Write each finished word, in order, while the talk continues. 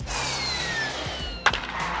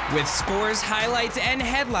With scores, highlights, and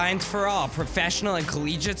headlines for all professional and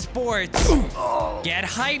collegiate sports. Get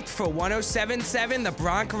hyped for 107.7 The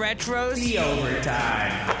Bronx Retro's The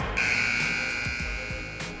Overtime.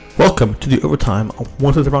 Welcome to The Overtime on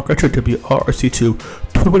 107 The Bronx Retro WRC2,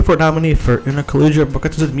 2024 nominee for Intercollegiate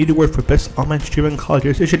Broadcasters Media Award for Best Online Streaming College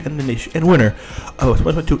Radio Station in the Nation, and winner of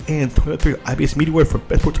 2022 and 2023 IBS Media Award for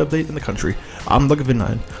Best Sports Update in the country. I'm Logan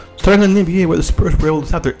VanDine. Starting in the NBA, where the Spurs were able to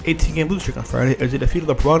stop their 18-game losing streak on Friday as they defeated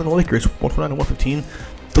LeBron and the Lakers 129-115.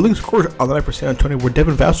 The league scored on the night for San Antonio, where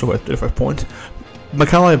Devin Vassell had 35 points,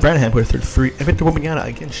 McCallum Branham put 33, and Victor Wembanyama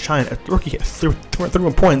again shined as the rookie hit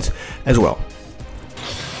 31 points as well.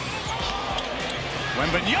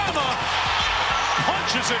 Wembanyama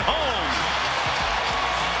punches it home.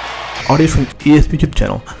 Audio from ESPN YouTube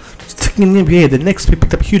channel. Sticking in the NBA, the Knicks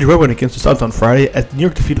picked up a huge road win against the Suns on Friday as New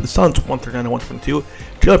York defeated the Suns 139-122.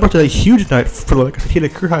 Jalen Brunson had a huge night for the Lakers. He had a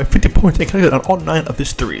career high 50 points and connected on all 9 of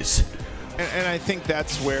his threes. And I think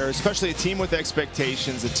that's where, especially a team with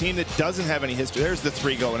expectations, a team that doesn't have any history, there's the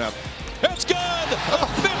three going up. It's good! A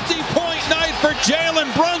 50-point night for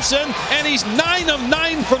Jalen Brunson, and he's 9 of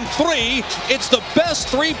 9 from 3. It's the best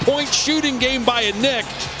three-point shooting game by a Knick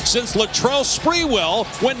since Latrell Sprewell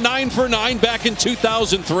went 9 for 9 back in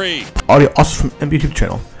 2003. Audio also from NBA YouTube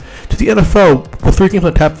channel. To the NFL, with 3 games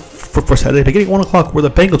on tap for Saturday, beginning at 1 o'clock, where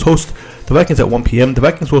the Bengals host the Vikings at 1 p.m. The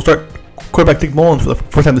Vikings will start quarterback Nick Mullins for the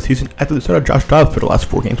first time this season after they started Josh Dobbs for the last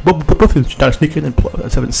 4 games. Both teams trying to sneak in and pull out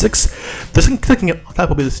at 7-6. The second game on top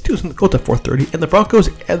will be the Steelers and the Colts at 4:30, and the Broncos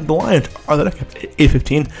and the Lions are the next at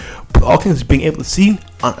 8:15. With all things being able to see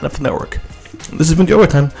on NFL Network. And this has been The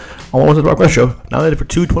Overtime on 107 The Bronx Retro, nominated for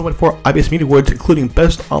 2 2024 IBS Media Awards, including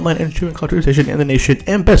Best Online and Streaming College Radio Station in the Nation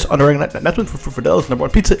and Best Underwriting Announcement for Fidel's #1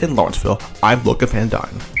 Pizza in Lawrenceville. I'm Logan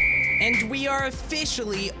VanDine. And we are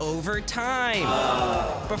officially overtime.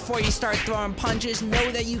 Before you start throwing punches, know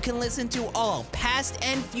that you can listen to all past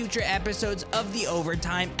and future episodes of The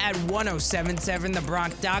Overtime at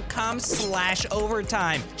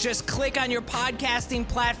 1077thebronx.com/overtime. Just click on your podcasting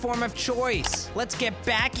platform of choice. Let's get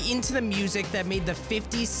back into the music that made the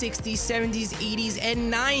 50s, 60s, 70s, 80s,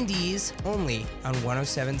 and 90s only on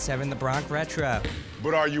 1077 The Bronx Retro.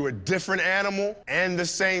 But are you a different animal and the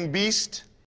same beast?